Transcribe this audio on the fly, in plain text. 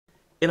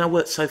In our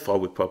work so far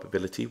with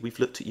probability, we've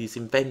looked at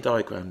using Venn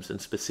diagrams and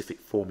specific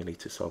formulae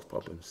to solve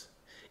problems.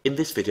 In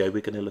this video,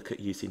 we're going to look at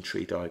using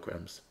tree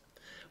diagrams.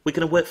 We're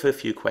going to work through a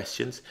few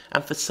questions,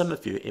 and for some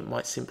of you, it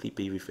might simply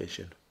be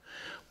revision.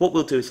 What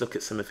we'll do is look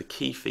at some of the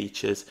key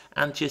features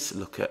and just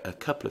look at a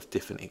couple of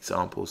different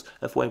examples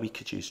of where we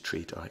could use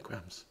tree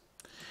diagrams.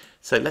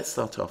 So let's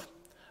start off.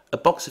 A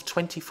box of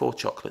 24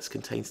 chocolates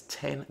contains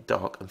 10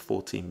 dark and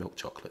 14 milk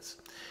chocolates.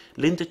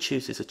 Linda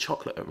chooses a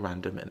chocolate at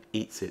random and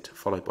eats it,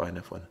 followed by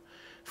another one.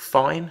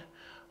 Fine,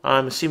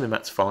 I'm assuming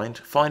that's fine.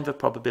 Find the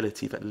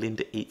probability that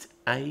Linda eats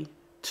A,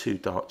 2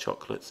 dark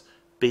chocolates,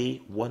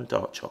 B, 1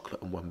 dark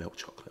chocolate and 1 milk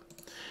chocolate.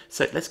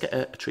 So let's get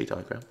a tree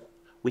diagram.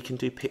 We can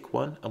do pick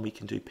 1 and we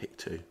can do pick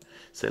 2.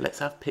 So let's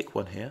have pick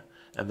 1 here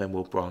and then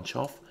we'll branch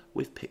off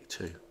with pick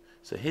 2.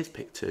 So here's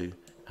pick 2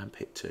 and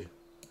pick 2.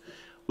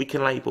 We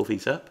can label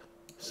these up.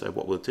 So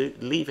what we'll do,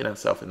 leaving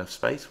ourselves enough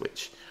space,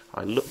 which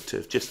I look to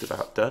have just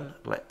about done.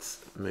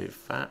 Let's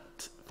move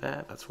that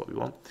there, that's what we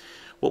want.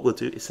 What we'll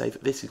do is say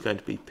that this is going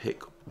to be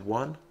pick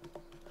 1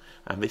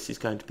 and this is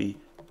going to be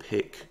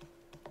pick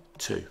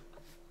 2.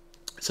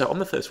 So on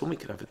the first one we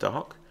can have a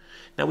dark.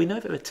 Now we know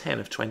there are 10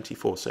 of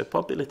 24, so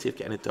probability of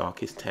getting a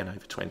dark is 10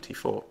 over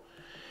 24.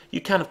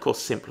 You can of course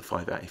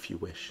simplify that if you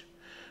wish.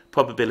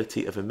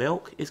 Probability of a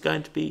milk is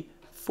going to be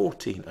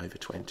 14 over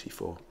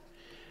 24.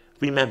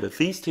 Remember,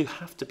 these two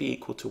have to be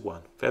equal to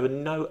 1. There are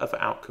no other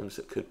outcomes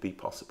that could be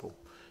possible.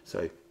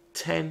 So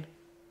 10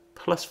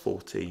 plus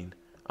 14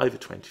 over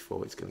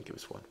 24 is going to give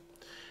us 1.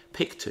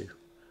 Pick 2.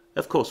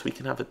 Of course, we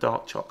can have a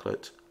dark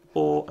chocolate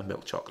or a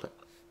milk chocolate.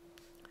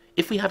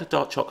 If we had a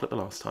dark chocolate the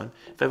last time,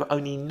 there were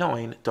only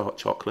 9 dark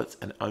chocolates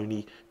and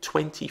only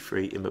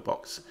 23 in the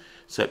box.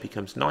 So it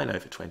becomes 9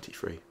 over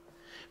 23.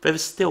 There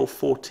is still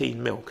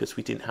 14 milk, as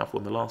we didn't have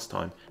one the last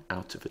time,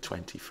 out of the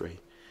 23.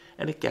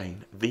 And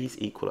again, these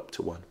equal up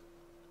to 1.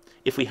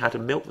 If we had a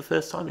milk the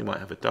first time, we might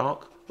have a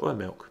dark or a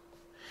milk.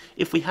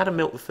 If we had a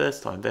milk the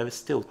first time, there is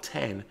still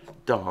 10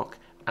 dark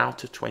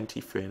out of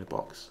 23 in a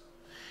box.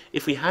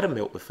 If we had a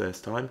milk the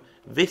first time,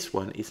 this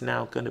one is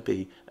now going to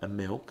be a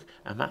milk,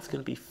 and that's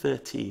going to be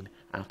 13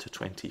 out of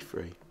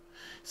 23.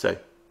 So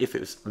if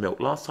it was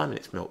milk last time and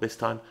it's milk this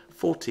time,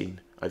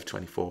 14 over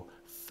 24,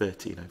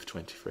 13 over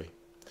 23.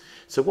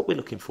 So what we're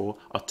looking for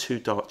are 2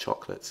 dark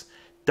chocolates.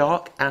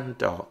 Dark and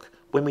dark.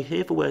 When we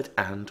hear the word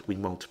and, we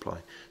multiply.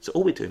 So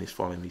all we're doing is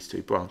following these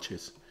 2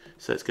 branches.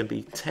 So it's going to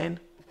be 10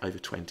 over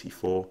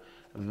 24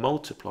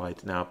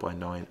 multiplied now by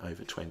 9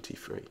 over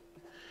 23.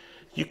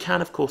 You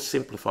can of course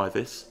simplify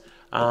this,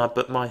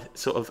 but my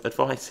sort of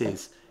advice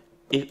is,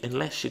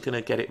 unless you're going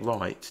to get it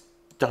right,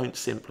 don't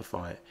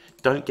simplify it.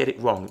 Don't get it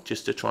wrong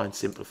just to try and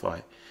simplify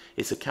it.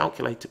 It's a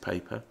calculator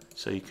paper,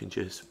 so you can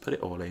just put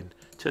it all in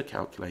to a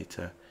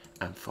calculator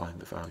and find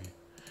the value.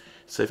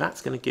 So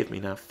that's going to give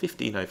me now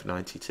 15 over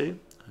 92.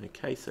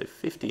 Okay, so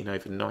 15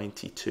 over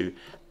 92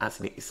 as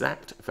an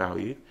exact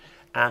value,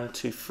 and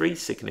to 3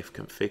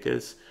 significant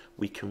figures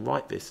we can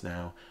write this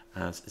now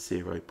as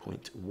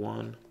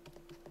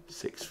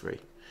 0.163.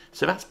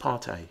 So that's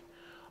part A.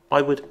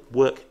 I would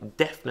work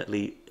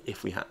definitely,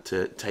 if we had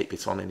to take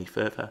this on any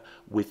further,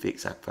 with the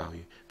exact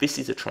value. This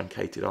is a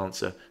truncated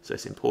answer, so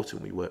it's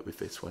important we work with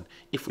this one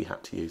if we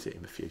had to use it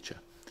in the future.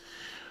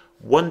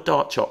 1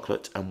 dark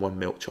chocolate and 1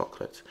 milk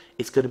chocolate.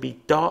 It's going to be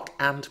dark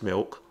and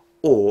milk,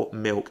 or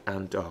milk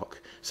and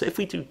dark. So if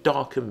we do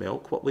dark and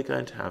milk, what we're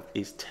going to have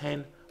is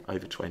 10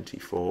 over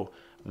 24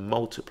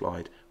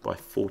 multiplied by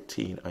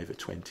 14 over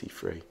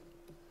 23.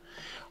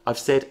 I've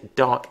said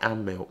dark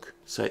and milk,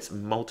 so it's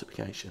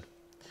multiplication.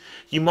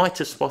 You might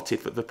have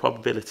spotted that the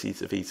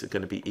probabilities of these are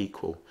going to be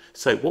equal.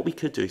 So what we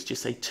could do is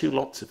just say 2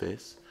 lots of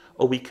this,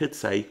 or we could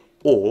say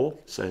or,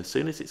 so as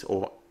soon as it's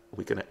or,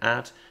 we're going to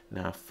add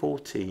now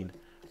 14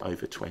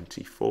 over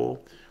 24,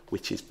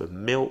 which is the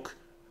milk,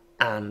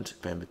 and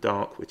then the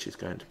dark, which is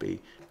going to be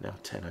now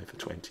 10 over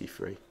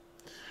 23.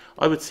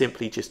 I would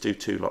simply just do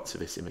 2 lots of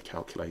this in the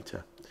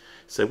calculator.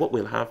 So what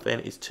we'll have then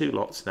is 2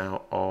 lots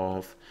now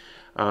of,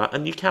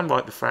 and you can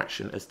write the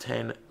fraction as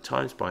 10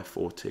 times by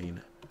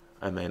 14,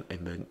 and then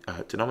in the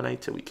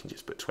denominator we can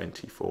just put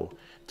 24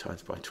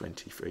 times by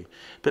 23.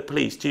 But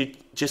please do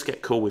just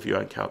get cool with your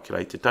own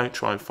calculator. Don't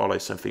try and follow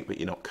something that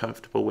you're not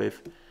comfortable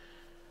with.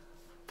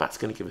 That's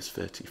going to give us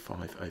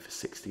 35 over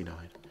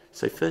 69.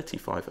 So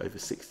 35 over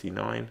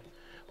 69,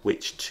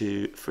 which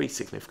to 3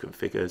 significant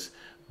figures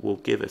will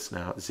give us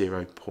now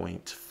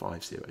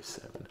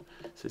 0.507.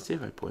 So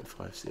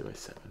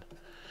 0.507.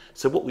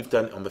 So what we've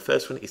done on the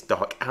first one is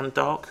dark and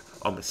dark.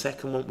 On the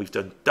second one, we've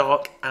done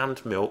dark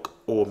and milk,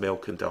 or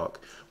milk and dark.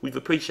 We've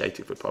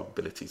appreciated the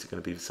probabilities are going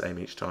to be the same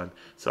each time,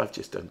 so I've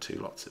just done 2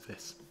 lots of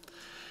this.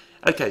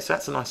 Okay, so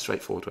that's a nice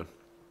straightforward one.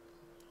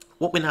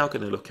 What we're now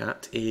going to look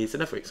at is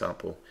another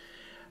example.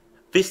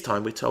 This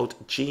time we're told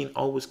Jean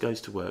always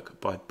goes to work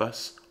by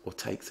bus or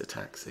takes a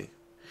taxi.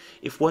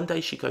 If one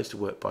day she goes to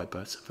work by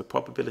bus, the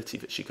probability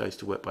that she goes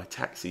to work by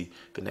taxi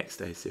the next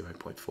day is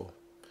 0.4.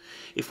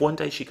 If one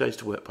day she goes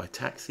to work by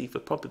taxi, the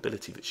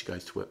probability that she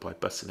goes to work by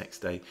bus the next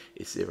day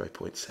is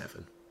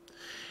 0.7.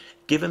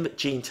 Given that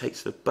Jean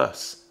takes the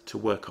bus to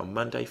work on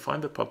Monday,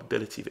 find the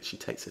probability that she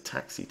takes a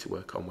taxi to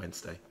work on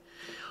Wednesday.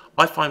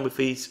 I find with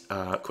these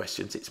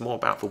questions it's more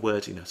about the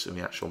wordiness than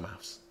the actual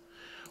maths.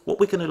 What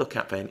we're going to look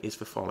at then is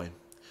the following.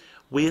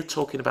 We're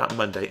talking about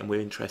Monday and we're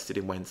interested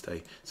in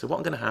Wednesday. So what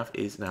I'm going to have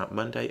is now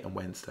Monday and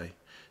Wednesday.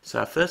 So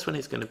our first one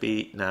is going to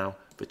be now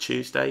the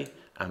Tuesday,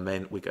 and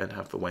then we're going to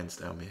have the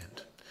Wednesday on the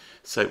end.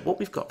 So what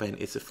we've got then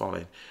is the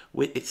following.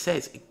 It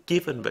says,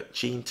 given that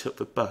Jean took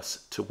the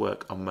bus to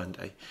work on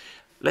Monday.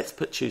 Let's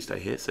put Tuesday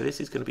here. So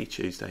this is going to be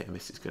Tuesday and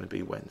this is going to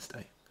be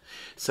Wednesday.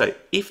 So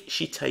if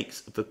she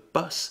takes the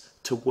bus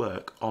to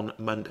work on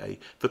Monday,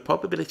 the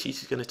probability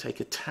she's going to take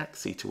a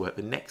taxi to work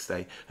the next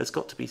day has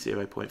got to be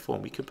 0.4,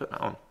 and we can put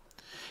that on.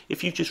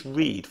 If you just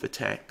read the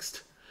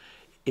text,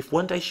 if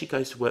one day she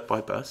goes to work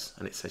by bus,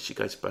 and it says she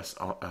goes to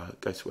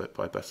work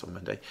by bus on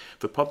Monday,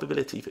 the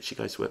probability that she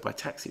goes to work by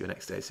taxi the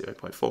next day is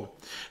 0.4.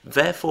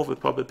 Therefore, the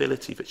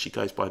probability that she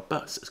goes by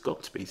bus has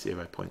got to be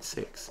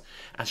 0.6,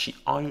 as she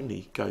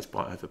only goes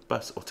by either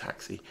bus or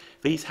taxi.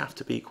 These have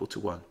to be equal to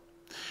 1.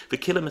 The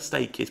killer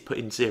mistake is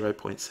putting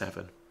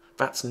 0.7.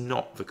 That's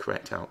not the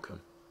correct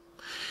outcome.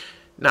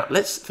 Now,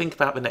 let's think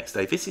about the next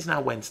day. This is now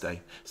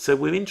Wednesday, so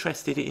we're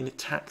interested in a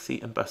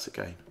taxi and bus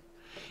again.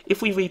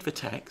 If we read the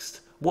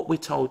text, what we're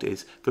told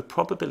is the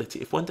probability,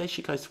 if one day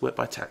she goes to work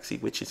by taxi,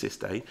 which is this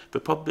day, the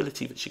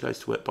probability that she goes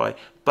to work by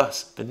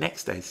bus the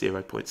next day is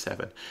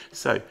 0.7.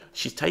 So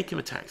she's taken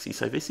a taxi,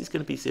 so this is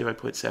going to be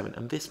 0.7,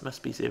 and this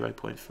must be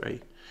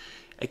 0.3.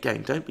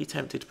 Again, don't be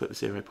tempted to put the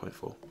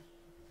 0.4.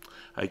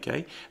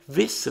 Okay,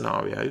 this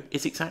scenario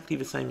is exactly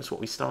the same as what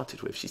we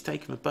started with. She's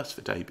taken the bus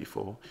the day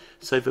before,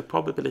 so the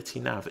probability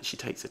now that she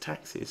takes a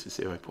taxi is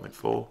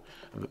 0.4,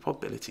 and the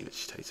probability that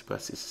she takes a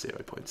bus is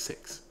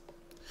 0.6.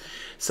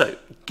 So,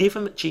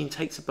 given that Jean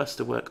takes a bus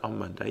to work on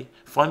Monday,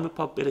 find the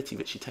probability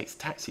that she takes a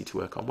taxi to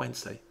work on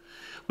Wednesday.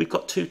 We've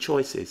got two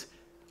choices.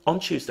 On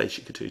Tuesday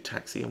she could do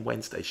taxi, and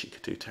Wednesday she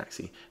could do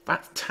taxi.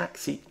 That's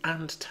taxi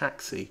and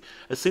taxi.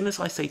 As soon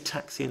as I say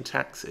taxi and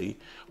taxi,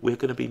 we're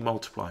going to be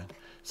multiplying.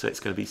 So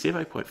it's going to be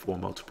 0.4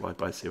 multiplied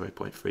by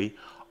 0.3,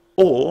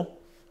 or,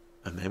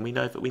 and then we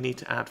know that we need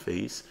to add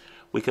these,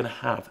 we're going to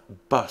have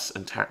bus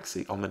and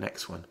taxi on the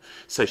next one.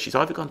 So she's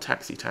either gone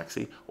taxi,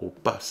 taxi, or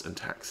bus and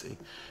taxi.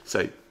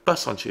 So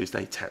bus on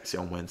Tuesday, taxi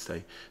on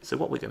Wednesday. So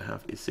what we're going to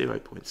have is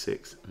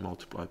 0.6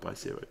 multiplied by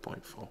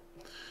 0.4.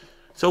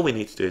 So all we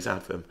need to do is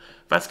add them.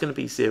 That's going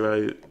to be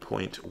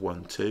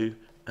 0.12,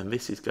 and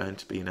this is going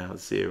to be now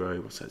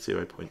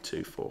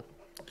 0.24.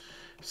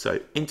 So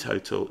in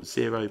total,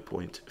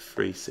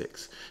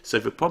 0.36. So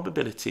the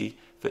probability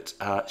that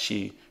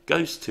she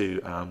goes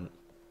to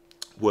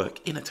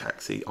work in a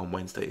taxi on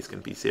Wednesday is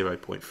going to be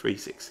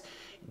 0.36,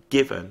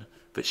 given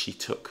that she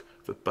took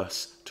the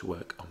bus to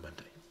work on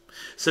Monday.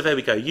 So there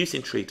we go,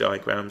 using tree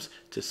diagrams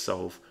to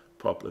solve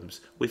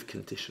problems with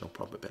conditional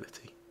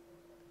probability.